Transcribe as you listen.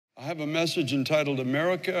I have a message entitled,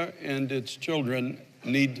 America and Its Children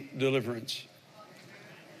Need Deliverance.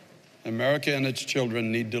 America and its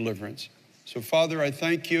children need deliverance. So, Father, I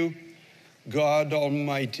thank you, God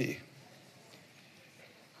Almighty,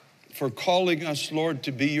 for calling us, Lord,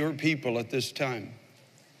 to be your people at this time.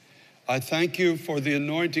 I thank you for the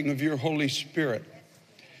anointing of your Holy Spirit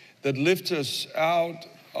that lifts us out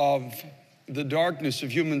of the darkness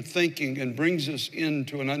of human thinking and brings us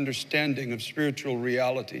into an understanding of spiritual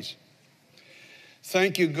realities.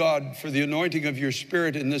 Thank you, God, for the anointing of your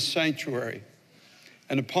Spirit in this sanctuary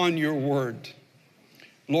and upon your word.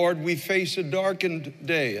 Lord, we face a darkened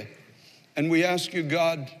day, and we ask you,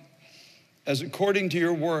 God, as according to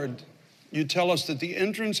your word, you tell us that the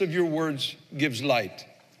entrance of your words gives light.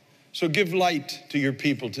 So give light to your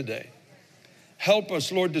people today. Help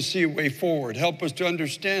us, Lord, to see a way forward. Help us to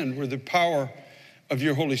understand where the power of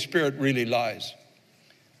your Holy Spirit really lies.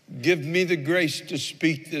 Give me the grace to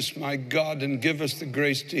speak this, my God, and give us the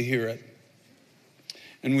grace to hear it.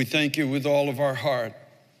 And we thank you with all of our heart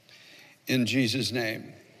in Jesus'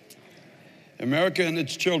 name. America and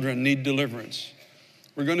its children need deliverance.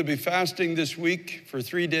 We're going to be fasting this week for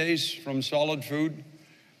 3 days from solid food,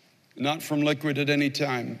 not from liquid at any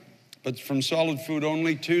time, but from solid food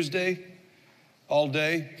only. Tuesday, all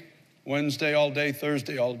day, Wednesday, all day,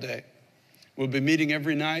 Thursday, all day. We'll be meeting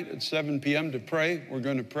every night at 7 p.m. to pray. We're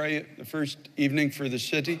going to pray the first evening for the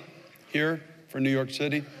city here, for New York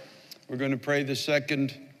City. We're going to pray the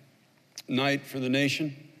second night for the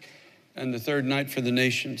nation and the third night for the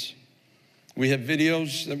nations. We have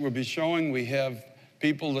videos that we'll be showing. We have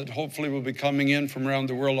people that hopefully will be coming in from around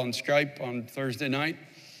the world on Skype on Thursday night.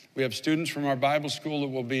 We have students from our Bible school that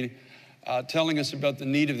will be telling us about the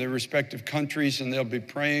need of their respective countries, and they'll be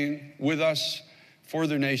praying with us for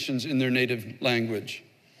their nations in their native language.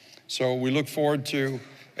 So we look forward to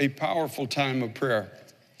a powerful time of prayer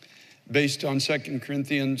based on 2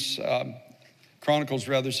 Chronicles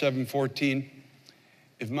 7:14.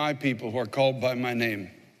 If my people who are called by my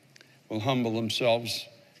name will humble themselves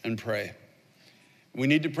and pray. We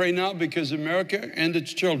need to pray now because America and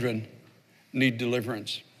its children need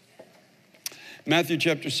deliverance. Matthew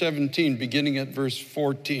chapter 17, beginning at verse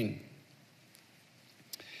 14.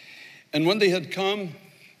 And when they had come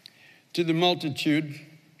to the multitude,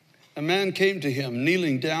 a man came to him,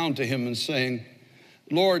 kneeling down to him and saying,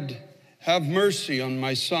 Lord, have mercy on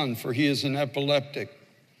my son, for he is an epileptic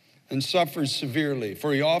and suffers severely,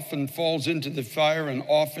 for he often falls into the fire and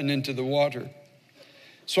often into the water.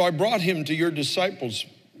 So I brought him to your disciples,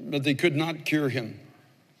 but they could not cure him.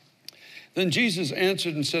 Then Jesus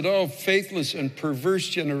answered and said, Oh, faithless and perverse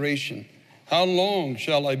generation, how long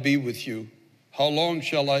shall I be with you? How long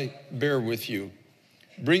shall I bear with you?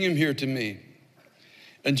 Bring him here to me.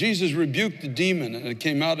 And Jesus rebuked the demon, and it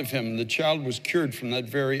came out of him, and the child was cured from that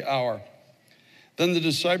very hour. Then the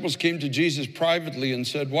disciples came to Jesus privately and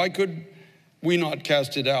said, Why could we not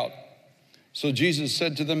cast it out? So Jesus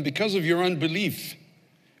said to them, Because of your unbelief.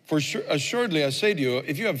 For assuredly I say to you,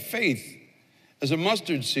 if you have faith as a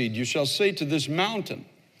mustard seed, you shall say to this mountain,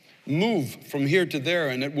 move from here to there,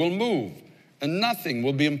 and it will move, and nothing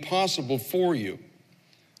will be impossible for you.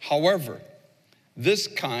 However, this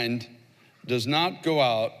kind does not go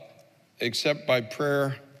out except by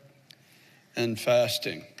prayer and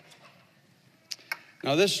fasting.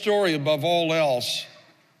 Now, this story, above all else,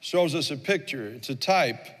 shows us a picture. It's a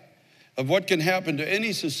type of what can happen to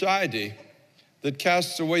any society that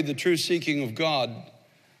casts away the true seeking of God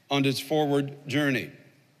on its forward journey.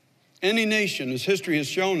 Any nation, as history has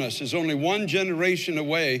shown us, is only one generation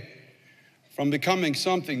away from becoming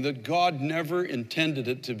something that God never intended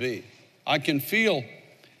it to be. I can feel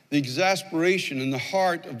the exasperation in the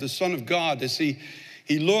heart of the Son of God as he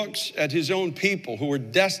looks at his own people who were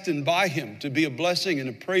destined by him to be a blessing and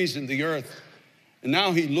a praise in the earth. And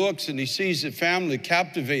now he looks and he sees a family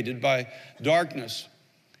captivated by darkness.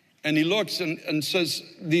 And he looks and says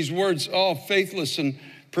these words, Oh, faithless and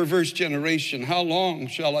perverse generation, how long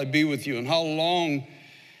shall I be with you, and how long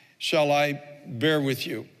shall I bear with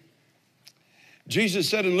you? Jesus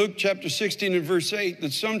said in Luke chapter 16 and verse 8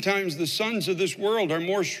 that sometimes the sons of this world are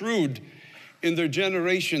more shrewd in their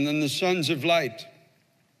generation than the sons of light.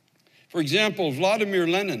 For example, Vladimir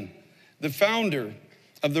Lenin, the founder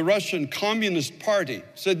of the Russian Communist Party,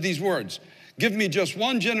 said these words, Give me just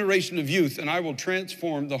one generation of youth and I will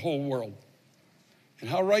transform the whole world. And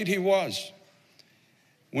how right he was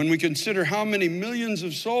when we consider how many millions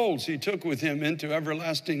of souls he took with him into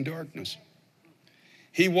everlasting darkness.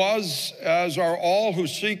 He was, as are all who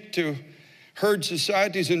seek to herd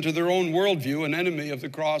societies into their own worldview, an enemy of the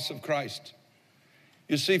cross of Christ.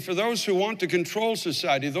 You see, for those who want to control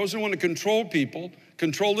society, those who want to control people,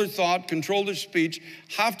 control their thought, control their speech,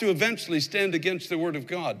 have to eventually stand against the Word of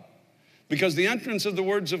God. Because the entrance of the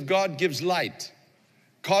words of God gives light,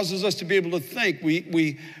 causes us to be able to think.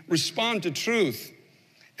 We respond to truth.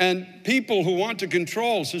 And people who want to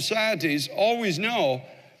control societies always know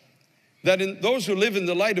that in those who live in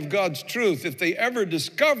the light of God's truth, if they ever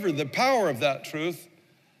discover the power of that truth,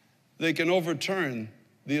 they can overturn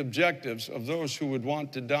the objectives of those who would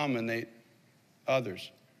want to dominate others.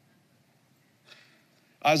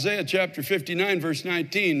 Isaiah chapter 59, verse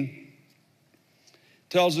 19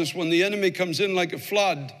 tells us, when the enemy comes in like a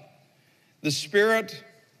flood, the Spirit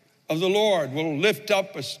of the Lord will lift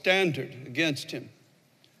up a standard against him.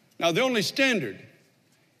 Now, the only standard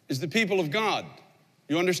is the people of God.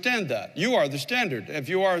 You understand that? You are the standard. If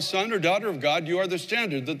you are a son or daughter of God, you are the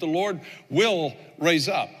standard that the Lord will raise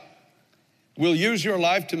up. Will use your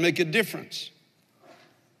life to make a difference.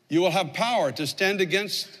 You will have power to stand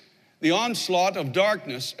against the onslaught of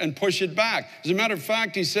darkness and push it back. As a matter of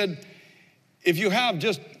fact, he said, if you have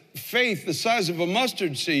just faith the size of a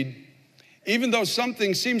mustard seed, even though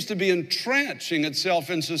something seems to be entrenching itself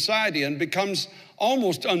in society and becomes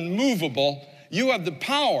almost unmovable, you have the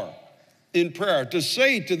power in prayer to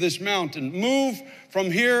say to this mountain, move from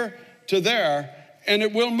here to there, and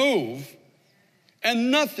it will move, and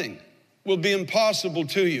nothing will be impossible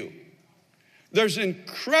to you. There's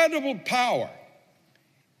incredible power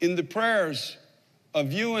in the prayers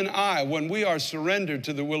of you and I when we are surrendered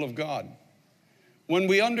to the will of God. When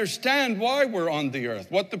we understand why we're on the earth,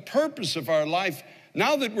 what the purpose of our life,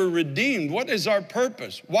 now that we're redeemed, what is our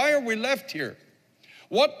purpose? Why are we left here?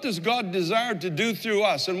 What does God desire to do through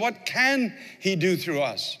us, and what can he do through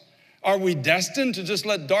us? Are we destined to just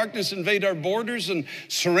let darkness invade our borders and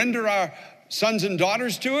surrender our sons and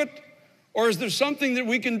daughters to it? Or is there something that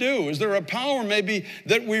we can do? Is there a power maybe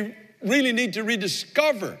that we really need to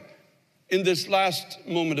rediscover in this last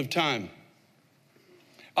moment of time?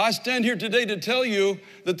 I stand here today to tell you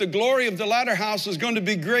that the glory of the latter house is going to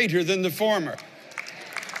be greater than the former.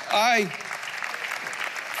 I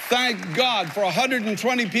thank God for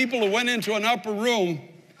 120 people who went into an upper room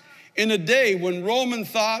in a day when Roman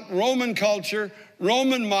thought, Roman culture,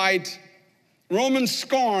 Roman might, Roman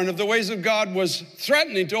scorn of the ways of God was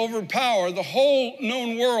threatening to overpower the whole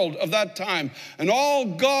known world of that time. And all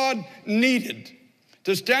God needed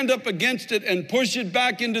to stand up against it and push it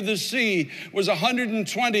back into the sea was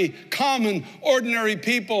 120 common, ordinary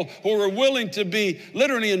people who were willing to be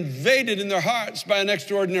literally invaded in their hearts by an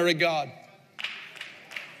extraordinary God.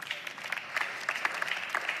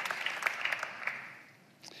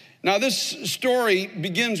 Now, this story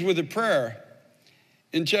begins with a prayer.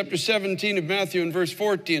 In chapter 17 of Matthew in verse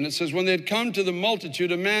 14, it says, when they had come to the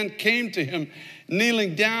multitude, a man came to him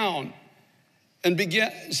kneeling down and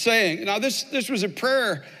began saying, now this was a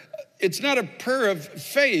prayer. It's not a prayer of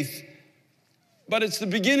faith, but it's the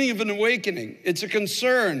beginning of an awakening. It's a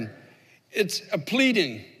concern. It's a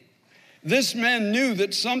pleading. This man knew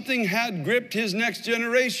that something had gripped his next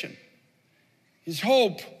generation. His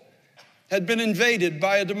hope had been invaded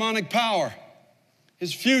by a demonic power.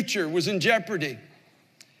 His future was in jeopardy.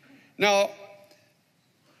 Now,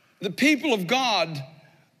 the people of God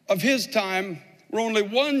of his time were only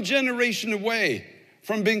one generation away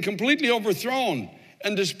from being completely overthrown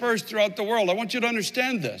and dispersed throughout the world. I want you to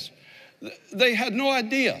understand this. They had no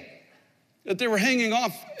idea that they were hanging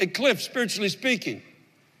off a cliff, spiritually speaking.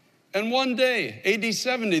 And one day, AD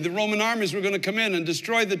 70, the Roman armies were going to come in and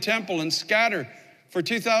destroy the temple and scatter for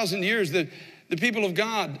 2,000 years the people of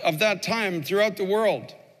God of that time throughout the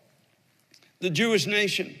world, the Jewish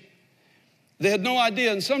nation. They had no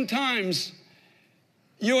idea, and sometimes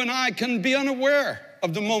you and I can be unaware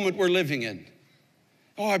of the moment we're living in.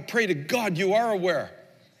 Oh, I pray to God you are aware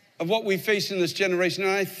of what we face in this generation.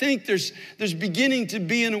 And I think there's beginning to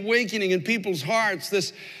be an awakening in people's hearts,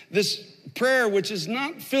 this prayer which is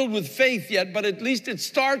not filled with faith yet, but at least it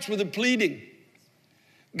starts with a pleading.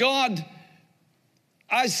 God,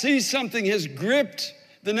 I see something has gripped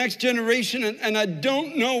the next generation, and I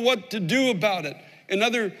don't know what to do about it.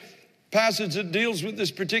 Another passage that deals with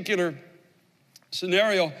this particular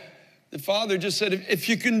scenario, the father just said, if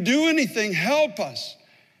you can do anything, help us.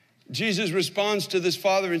 Jesus responds to this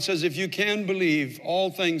father and says, if you can believe,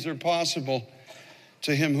 all things are possible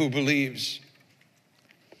to him who believes.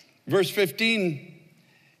 Verse 15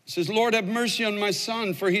 says, Lord, have mercy on my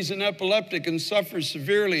son, for he's an epileptic and suffers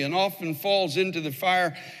severely and often falls into the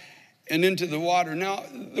fire and into the water. Now,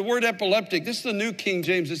 the word epileptic, this is the New King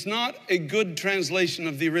James. It's not a good translation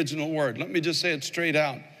of the original word. Let me just say it straight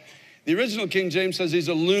out. The original King James says he's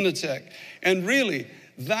a lunatic. And really,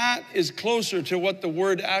 that is closer to what the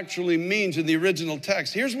word actually means in the original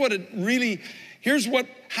text. Here's what it really Here's what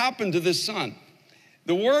happened to this son.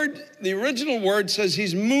 The original word says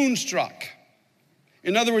he's moonstruck.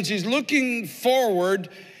 In other words, he's looking forward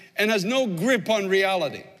and has no grip on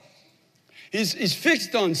reality. He's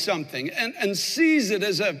fixed on something and sees it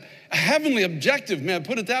as a heavenly objective, may I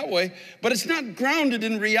put it that way, but it's not grounded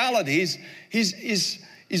in reality. He's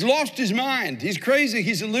lost his mind. He's crazy.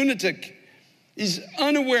 He's a lunatic. He's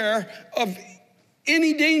unaware of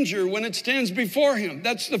any danger when it stands before him.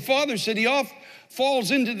 That's the father said. He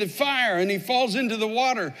falls into the fire and he falls into the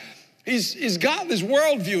water. He's got this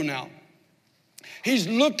worldview now. He's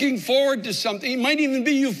looking forward to something. He might even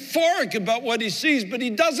be euphoric about what he sees, but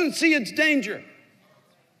he doesn't see its danger.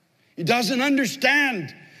 He doesn't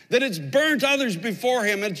understand that it's burnt others before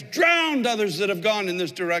him. It's drowned others that have gone in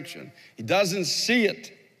this direction. He doesn't see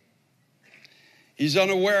it. He's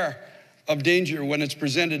unaware of danger when it's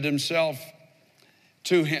presented himself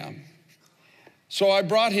to him. So I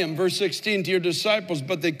brought him, verse 16, to your disciples,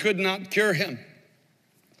 but they could not cure him.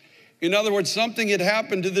 In other words, something had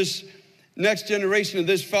happened to this next generation of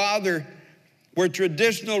this father where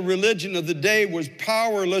traditional religion of the day was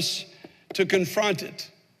powerless to confront it.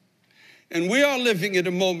 And we are living at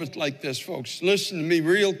a moment like this, folks. Listen to me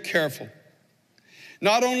real careful.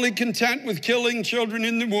 Not only content with killing children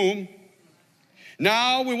in the womb,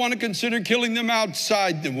 now we want to consider killing them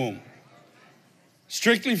outside the womb.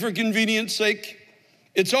 Strictly for convenience sake.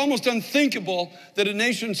 It's almost unthinkable that a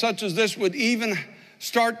nation such as this would even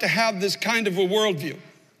start to have this kind of a worldview.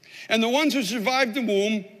 And the ones who survived the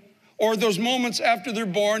womb, or those moments after they're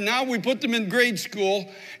born, now we put them in grade school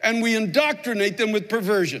and we indoctrinate them with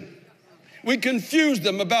perversion. We confuse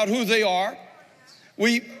them about who they are.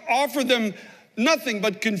 We offer them nothing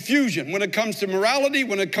but confusion when it comes to morality,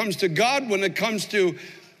 when it comes to God, when it comes to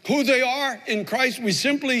who they are in Christ. We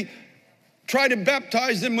simply try to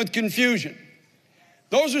baptize them with confusion.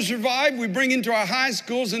 Those who survive, we bring into our high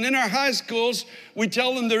schools, and in our high schools, we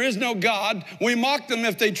tell them there is no God. We mock them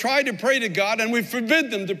if they try to pray to God, and we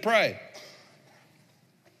forbid them to pray.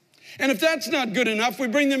 And if that's not good enough, we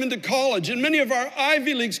bring them into college. And many of our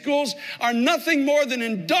Ivy League schools are nothing more than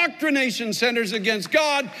indoctrination centers against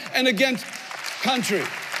God and against country.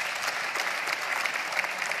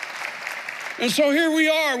 And so here we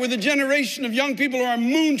are with a generation of young people who are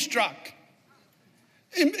moonstruck,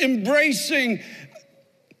 embracing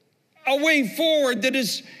a way forward that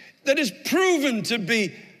is proven to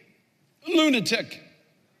be lunatic.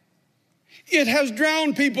 It has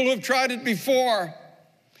drowned people who have tried it before.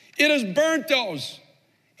 It has burnt those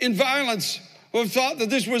in violence who have thought that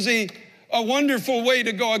this was a wonderful way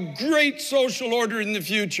to go, a great social order in the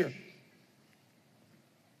future.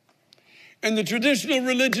 And the traditional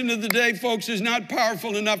religion of the day, folks, is not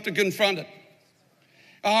powerful enough to confront it.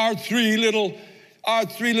 Our three little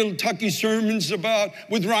tucky sermons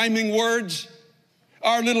with rhyming words,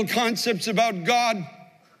 our little concepts about God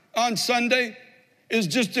on Sunday is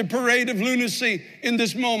just a parade of lunacy in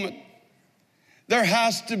this moment. There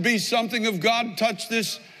has to be something of God touch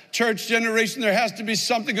this church generation. There has to be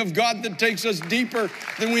something of God that takes us deeper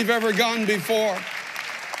than we've ever gone before.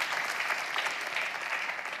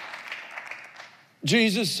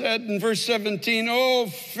 Jesus said in verse 17, "Oh,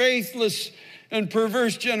 faithless and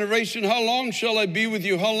perverse generation, how long shall I be with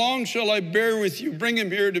you? How long shall I bear with you? Bring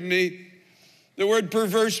him here to me." The word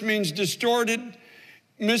perverse means distorted,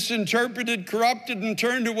 misinterpreted, corrupted, and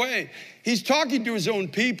turned away. He's talking to his own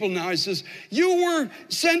people now. He says, you were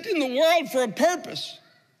sent in the world for a purpose.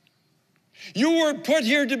 You were put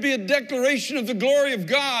here to be a declaration of the glory of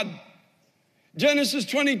God. Genesis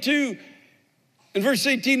 22, in verse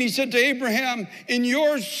 18, he said to Abraham, "In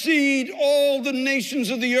your seed all the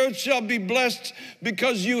nations of the earth shall be blessed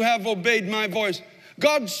because you have obeyed my voice."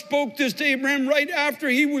 God spoke this to Abraham right after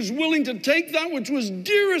he was willing to take that which was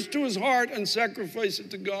dearest to his heart and sacrifice it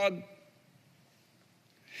to God.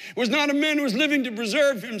 It was not a man who was living to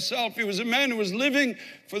preserve himself. He was a man who was living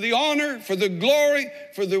for the honor, for the glory,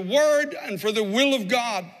 for the word, and for the will of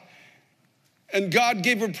God. And God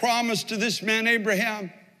gave a promise to this man,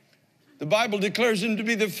 Abraham. The Bible declares him to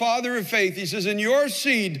be the father of faith. He says, "In your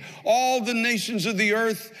seed, all the nations of the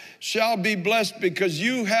earth shall be blessed because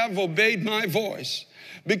you have obeyed my voice,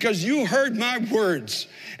 because you heard my words,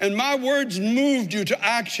 and my words moved you to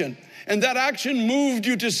action, and that action moved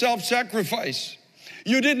you to self-sacrifice.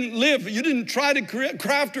 You didn't try to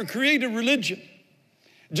craft or create a religion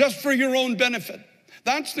just for your own benefit.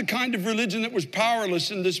 That's the kind of religion that was powerless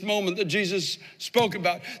in this moment that Jesus spoke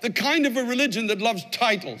about. The kind of a religion that loves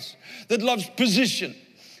titles, that loves position,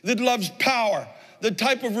 that loves power. The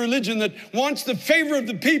type of religion that wants the favor of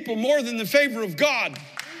the people more than the favor of God.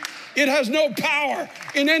 It has no power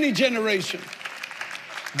in any generation.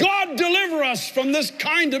 God, deliver us from this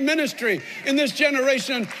kind of ministry in this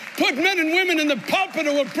generation and put men and women in the pulpit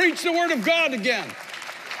who will preach the word of God again.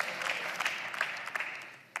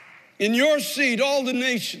 In your seed, all the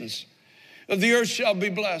nations of the earth shall be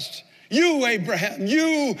blessed. You, Abraham,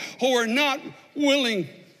 you who are not willing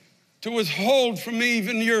to withhold from me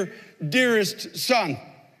even your dearest son,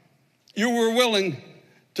 you were willing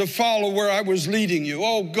to follow where I was leading you.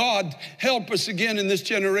 Oh God, help us again in this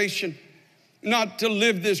generation not to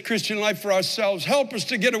live this Christian life for ourselves. Help us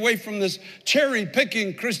to get away from this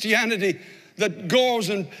cherry-picking Christianity that goes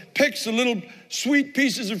and picks the little sweet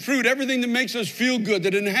pieces of fruit, everything that makes us feel good,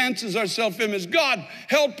 that enhances our self-image. God,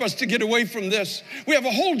 help us to get away from this. We have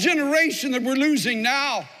a whole generation that we're losing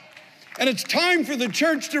now. And it's time for the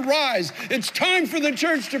church to rise. It's time for the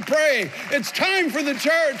church to pray. It's time for the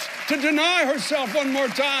church to deny herself one more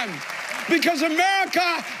time. Because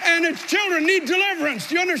America and its children need deliverance.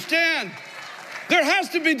 Do you understand? There has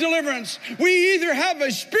to be deliverance. We either have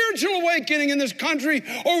a spiritual awakening in this country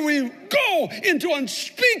or we go into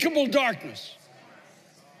unspeakable darkness.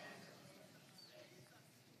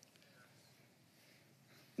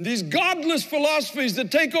 These godless philosophies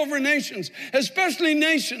that take over nations, especially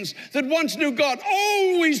nations that once knew God,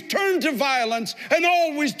 always turn to violence and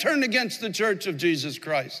always turn against the church of Jesus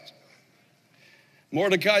Christ.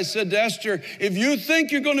 Mordecai said to Esther, if you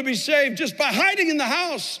think you're going to be saved just by hiding in the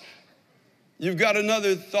house, you've got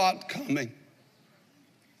another thought coming.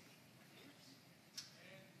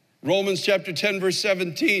 Romans chapter 10, verse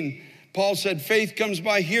 17, Paul said, faith comes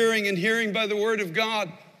by hearing and hearing by the word of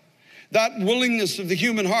God. That willingness of the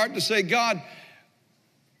human heart to say, God,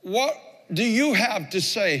 what do you have to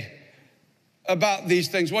say about these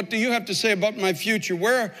things? What do you have to say about my future?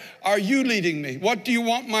 Where are you leading me? What do you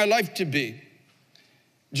want my life to be?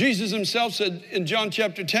 Jesus himself said in John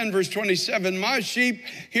chapter 10, verse 27, my sheep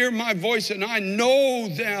hear my voice and I know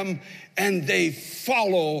them and they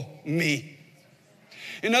follow me.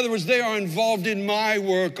 In other words, they are involved in my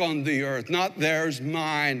work on the earth, not theirs,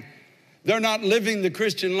 mine. They're not living the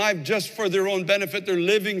Christian life just for their own benefit. They're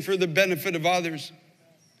living for the benefit of others.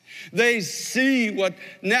 They see what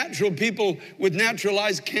natural people with natural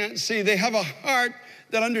eyes can't see. They have a heart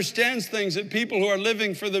that understands things that people who are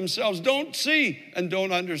living for themselves don't see and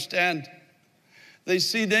don't understand. They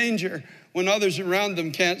see danger when others around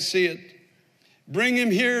them can't see it. Bring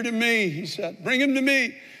him here to me, he said. Bring him to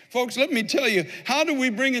me. Folks, let me tell you, how do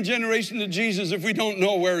we bring a generation to Jesus if we don't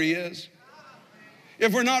know where he is?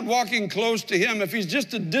 If we're not walking close to him, if he's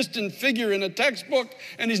just a distant figure in a textbook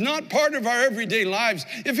and he's not part of our everyday lives,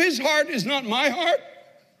 if his heart is not my heart,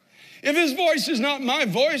 if his voice is not my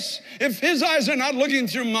voice, if his eyes are not looking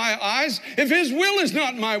through my eyes, if his will is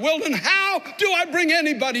not my will, then how do I bring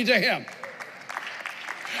anybody to him?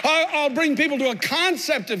 I'll bring people to a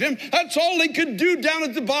concept of him. That's all they could do down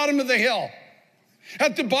at the bottom of the hill.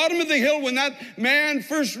 At the bottom of the hill, when that man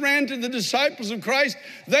first ran to the disciples of Christ,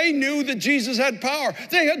 they knew that Jesus had power.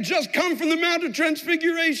 They had just come from the Mount of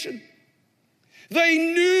Transfiguration. They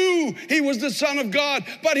knew he was the Son of God,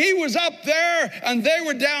 but he was up there and they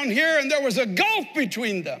were down here and there was a gulf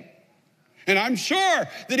between them. And I'm sure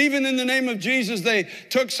that even in the name of Jesus, they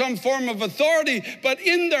took some form of authority, but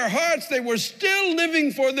in their hearts, they were still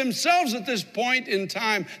living for themselves at this point in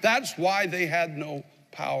time. That's why they had no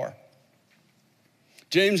power.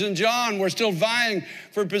 James and John were still vying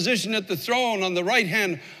for position at the throne on the right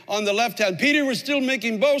hand, on the left hand. Peter was still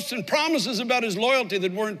making boasts and promises about his loyalty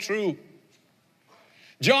that weren't true.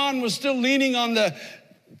 John was still leaning on the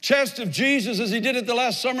chest of Jesus as he did at the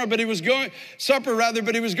last supper, but he was going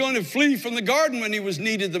to flee from the garden when he was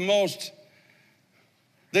needed the most.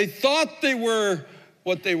 They thought they were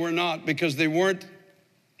what they were not because they weren't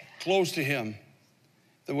close to him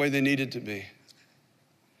the way they needed to be.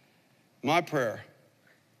 My prayer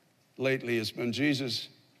lately has been, Jesus,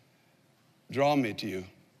 draw me to you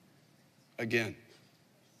again.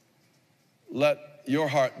 Let your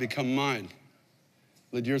heart become mine.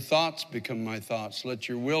 Let your thoughts become my thoughts. Let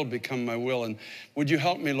your will become my will. And would you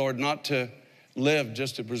help me, Lord, not to live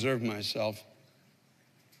just to preserve myself?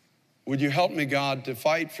 Would you help me, God, to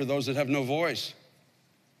fight for those that have no voice?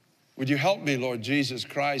 Would you help me, Lord Jesus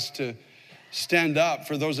Christ, to stand up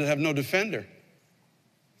for those that have no defender?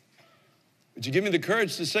 Would you give me the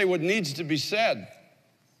courage to say what needs to be said?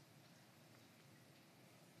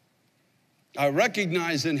 I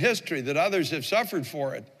recognize in history that others have suffered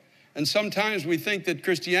for it. And sometimes we think that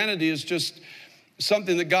Christianity is just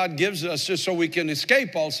something that God gives us just so we can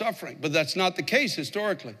escape all suffering. But that's not the case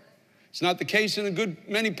historically. It's not the case in a good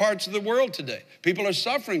many parts of the world today. People are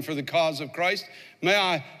suffering for the cause of Christ. May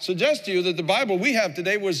I suggest to you that the Bible we have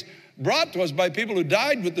today was brought to us by people who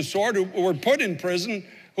died with the sword, who were put in prison,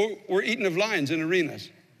 who were eaten of lions in arenas.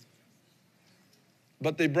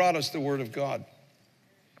 But they brought us the word of God.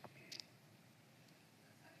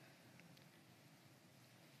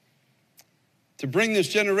 To bring this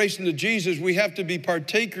generation to Jesus, we have to be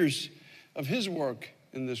partakers of his work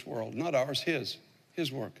in this world, not ours,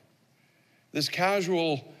 his work. This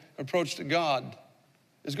casual approach to God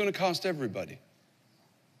is going to cost everybody.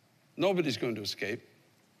 Nobody's going to escape.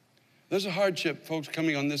 There's a hardship, folks,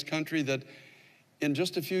 coming on this country that in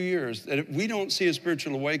just a few years, that if we don't see a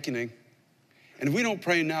spiritual awakening, and if we don't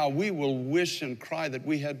pray now, we will wish and cry that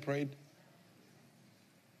we had prayed.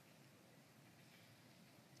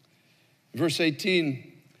 Verse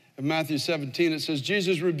 18 of Matthew 17, it says,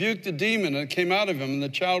 Jesus rebuked the demon and it came out of him, and the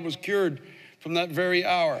child was cured from that very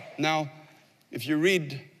hour. Now, if you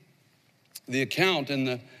read the account in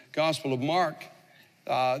the Gospel of Mark,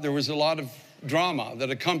 there was a lot of drama that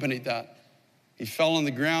accompanied that. He fell on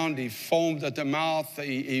the ground, he foamed at the mouth,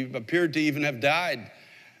 he appeared to even have died.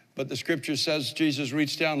 But the scripture says Jesus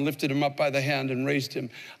reached down, lifted him up by the hand and raised him.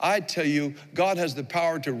 I tell you, God has the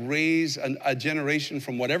power to raise a generation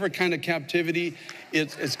from whatever kind of captivity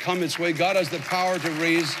it's come its way. God has the power to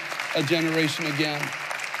raise a generation again.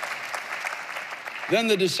 Then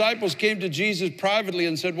the disciples came to Jesus privately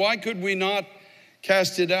and said, why could we not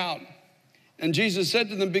cast it out? And Jesus said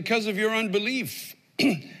to them, because of your unbelief.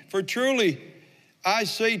 For truly, I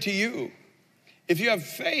say to you, if you have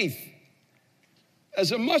faith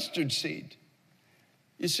as a mustard seed.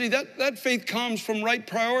 You see, that faith comes from right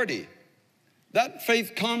priority. That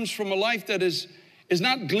faith comes from a life that is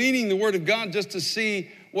not gleaning the word of God just to see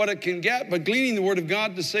what it can get, but gleaning the word of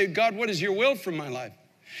God to say, God, what is your will for my life?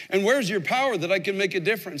 And where's your power that I can make a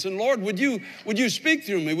difference? And Lord, would you speak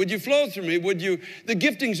through me? Would you flow through me? Would the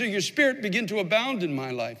giftings of your spirit begin to abound in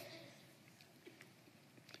my life?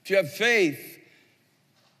 If you have faith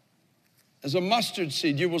as a mustard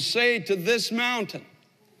seed, you will say to this mountain,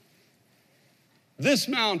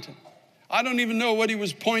 I don't even know what he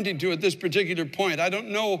was pointing to at this particular point. I don't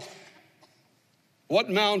know what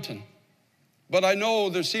mountain, but I know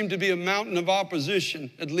there seemed to be a mountain of opposition,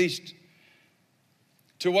 at least,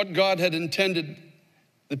 to what God had intended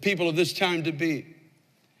the people of this time to be. And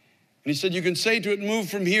he said, you can say to it, move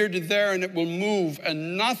from here to there, and it will move,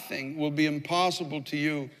 and nothing will be impossible to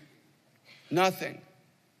you. Nothing.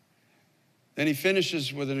 Then he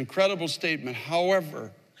finishes with an incredible statement.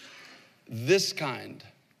 However, this kind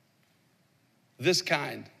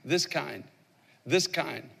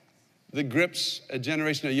that grips a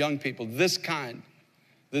generation of young people, this kind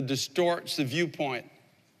that distorts the viewpoint,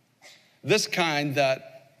 this kind that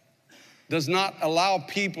does not allow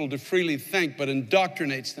people to freely think but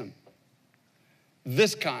indoctrinates them,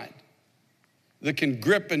 this kind that can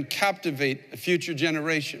grip and captivate a future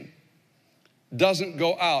generation, doesn't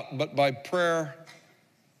go out but by prayer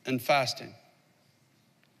and fasting.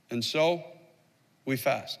 And so we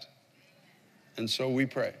fast. And so we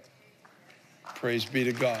pray. Praise be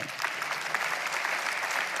to God.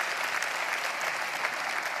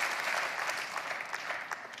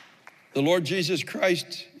 The Lord Jesus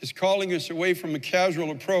Christ is calling us away from a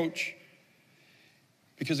casual approach,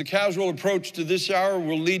 because a casual approach to this hour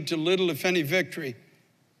will lead to little, if any, victory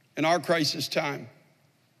in our crisis time.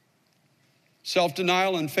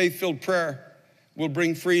 Self-denial and faith-filled prayer will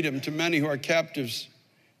bring freedom to many who are captives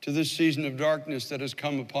to this season of darkness that has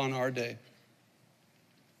come upon our day.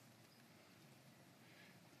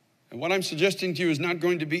 And what I'm suggesting to you is not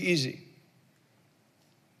going to be easy.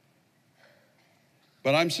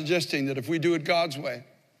 But I'm suggesting that if we do it God's way,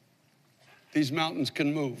 these mountains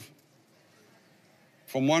can move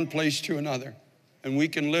from one place to another, and we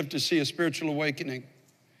can live to see a spiritual awakening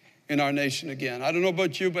in our nation again. I don't know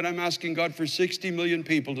about you, but I'm asking God for 60 million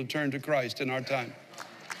people to turn to Christ in our time.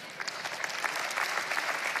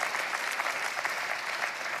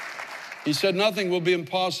 He said, nothing will be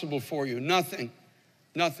impossible for you. Nothing.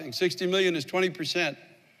 60 million is 20%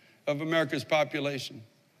 of America's population.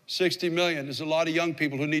 60 million is a lot of young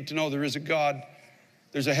people who need to know there is a God,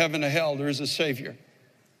 there's a heaven, a hell, there is a Savior.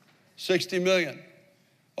 60 million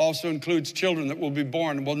also includes children that will be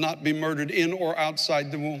born and will not be murdered in or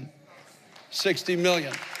outside the womb. 60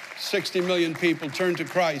 million people turn to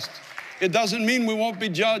Christ. It doesn't mean we won't be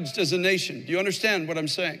judged as a nation. Do you understand what I'm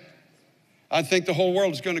saying? I think the whole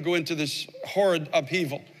world is going to go into this horrid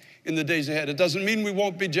upheaval in the days ahead. It doesn't mean we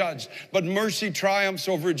won't be judged, but mercy triumphs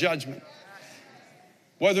over judgment.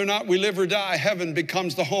 Whether or not we live or die, heaven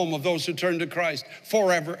becomes the home of those who turn to Christ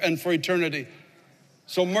forever and for eternity.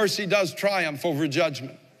 So mercy does triumph over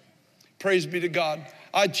judgment. Praise be to God.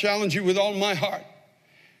 I challenge you with all my heart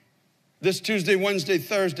this Tuesday, Wednesday,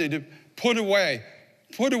 Thursday to put away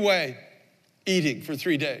eating for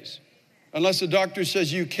 3 days. Unless the doctor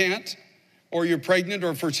says you can't, or you're pregnant,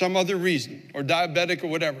 or for some other reason, or diabetic, or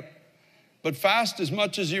whatever. But fast as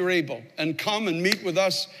much as you're able, and come and meet with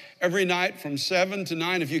us every night from 7 to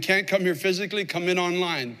 9. If you can't come here physically, come in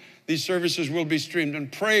online. These services will be streamed,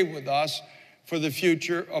 and pray with us for the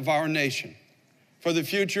future of our nation, for the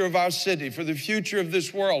future of our city, for the future of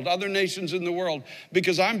this world, other nations in the world,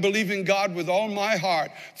 because I'm believing God with all my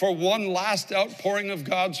heart for one last outpouring of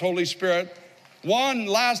God's Holy Spirit, one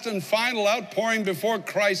last and final outpouring before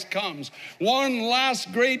Christ comes, one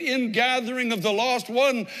last great ingathering of the lost,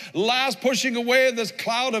 one last pushing away of this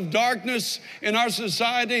cloud of darkness in our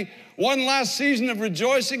society, one last season of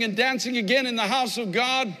rejoicing and dancing again in the house of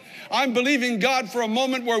God. I'm believing God for a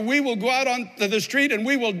moment where we will go out onto the street and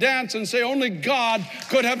we will dance and say, only God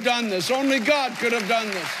could have done this. Only God could have done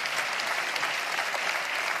this.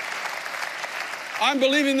 I'm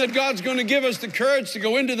believing that God's going to give us the courage to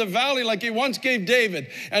go into the valley like he once gave David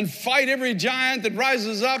and fight every giant that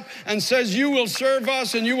rises up and says, you will serve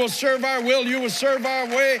us and you will serve our will, you will serve our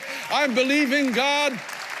way. I'm believing God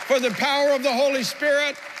for the power of the Holy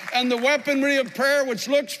Spirit and the weaponry of prayer, which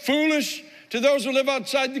looks foolish to those who live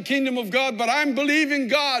outside the kingdom of God. But I'm believing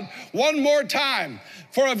God one more time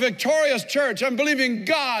for a victorious church. I'm believing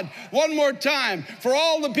God one more time for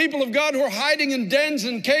all the people of God who are hiding in dens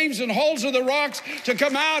and caves and holes of the rocks to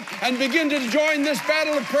come out and begin to join this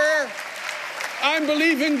battle of prayer. I'm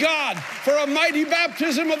believing God for a mighty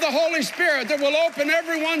baptism of the Holy Spirit that will open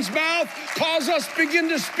everyone's mouth, cause us to begin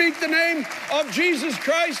to speak the name of Jesus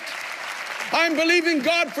Christ. I'm believing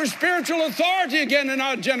God for spiritual authority again in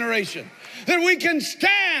our generation, that we can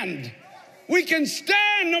stand. We can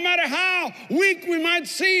stand no matter how weak we might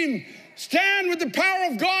seem. Stand with the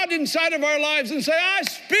power of God inside of our lives and say, I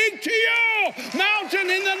speak to you, mountain,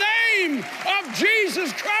 in the name of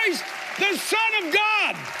Jesus Christ, the Son of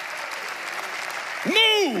God.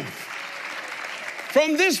 Move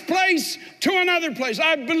from this place to another place.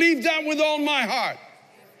 I believe that with all my heart.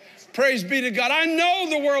 Praise be to God. I know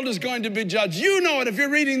the world is going to be judged. You know it if you're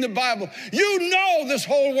reading the Bible. You know this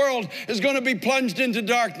whole world is going to be plunged into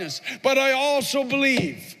darkness. But I also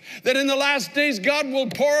believe that in the last days, God will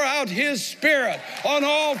pour out his Spirit on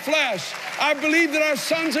all flesh. I believe that our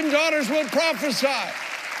sons and daughters will prophesy.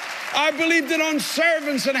 I believe that on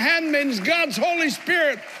servants and handmaidens, God's Holy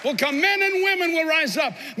Spirit will come. Men and women will rise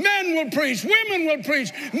up. Men will preach. Women will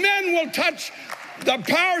preach. Men will touch the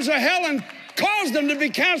powers of hell and cause them to be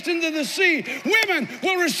cast into the sea. Women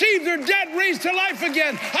will receive their dead raised to life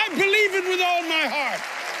again. I believe it with all my heart.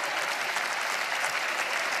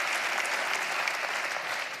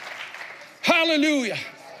 Hallelujah.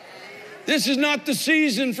 This is not the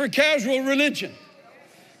season for casual religion.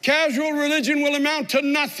 Casual religion will amount to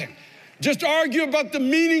nothing. Just argue about the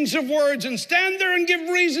meanings of words and stand there and give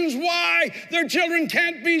reasons why their children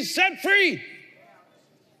can't be set free.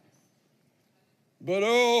 But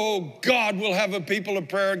oh, God will have a people of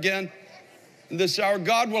prayer again. In this hour,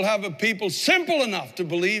 God will have a people simple enough to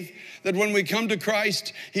believe that when we come to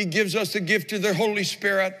Christ, he gives us the gift of the Holy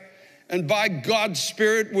Spirit. And by God's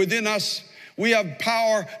Spirit within us, we have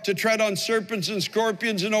power to tread on serpents and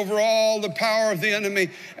scorpions and over all the power of the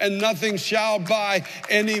enemy, and nothing shall by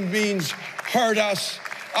any means hurt us.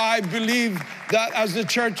 I believe that as the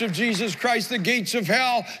Church of Jesus Christ, the gates of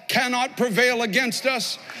hell cannot prevail against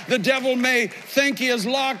us. The devil may think he has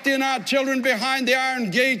locked in our children behind the iron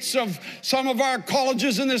gates of some of our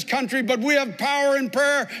colleges in this country, but we have power in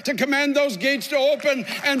prayer to command those gates to open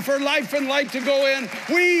and for life and light to go in.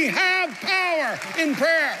 We have power in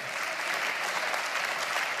prayer.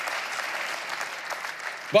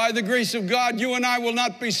 By the grace of God, you and I will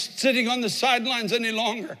not be sitting on the sidelines any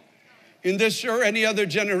longer in this or any other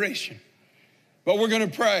generation. But we're going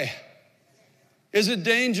to pray. Is it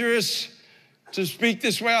dangerous to speak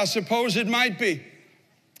this way? I suppose it might be.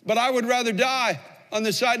 But I would rather die on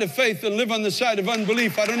the side of faith than live on the side of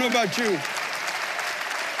unbelief. I don't know about you.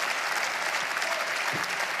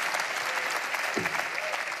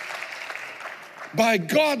 By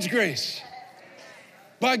God's grace,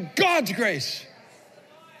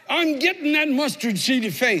 I'm getting that mustard seed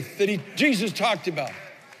of faith that Jesus talked about.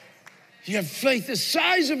 You have faith the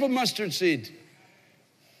size of a mustard seed.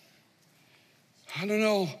 I don't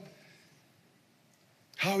know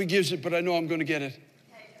how he gives it, but I know I'm going to get it.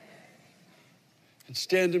 And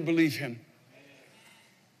stand and believe him.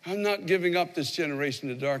 I'm not giving up this generation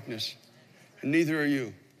to darkness, and neither are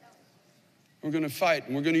you. We're going to fight,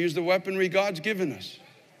 and we're going to use the weaponry God's given us.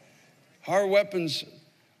 Our weapons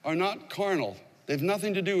are not carnal. They have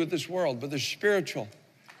nothing to do with this world, but they're spiritual.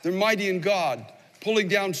 They're mighty in God, pulling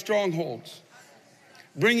down strongholds.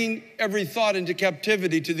 bringing every thought into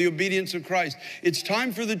captivity to the obedience of Christ. It's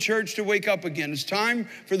time for the church to wake up again. It's time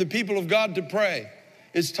for the people of God to pray.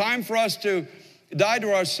 It's time for us to die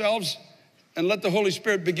to ourselves and let the Holy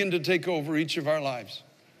Spirit begin to take over each of our lives.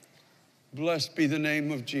 Blessed be the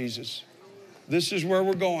name of Jesus. This is where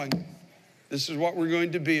we're going. This is what we're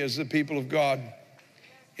going to be as the people of God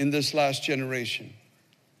in this last generation.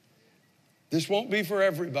 This won't be for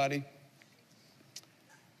everybody,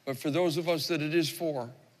 but for those of us that it is for,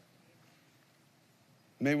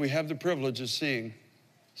 may we have the privilege of seeing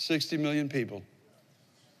 60 million people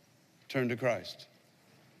turn to Christ.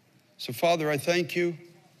 So, Father, I thank you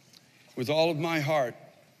with all of my heart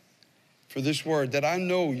for this word that I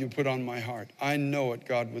know you put on my heart. I know it,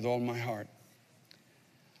 God, with all my heart.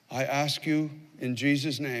 I ask you in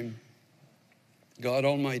Jesus' name, God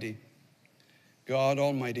Almighty,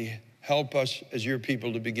 help us as your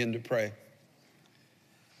people to begin to pray.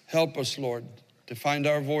 Help us, Lord, to find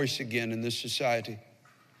our voice again in this society.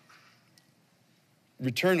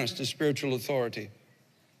 Return us to spiritual authority.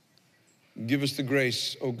 Give us the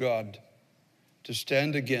grace, oh God, to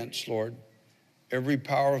stand against, Lord, every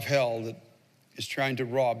power of hell that is trying to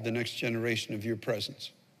rob the next generation of your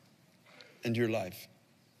presence and your life.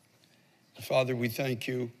 Father, we thank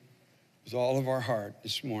you with all of our heart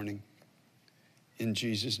this morning. In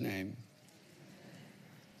Jesus' name,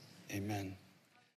 amen.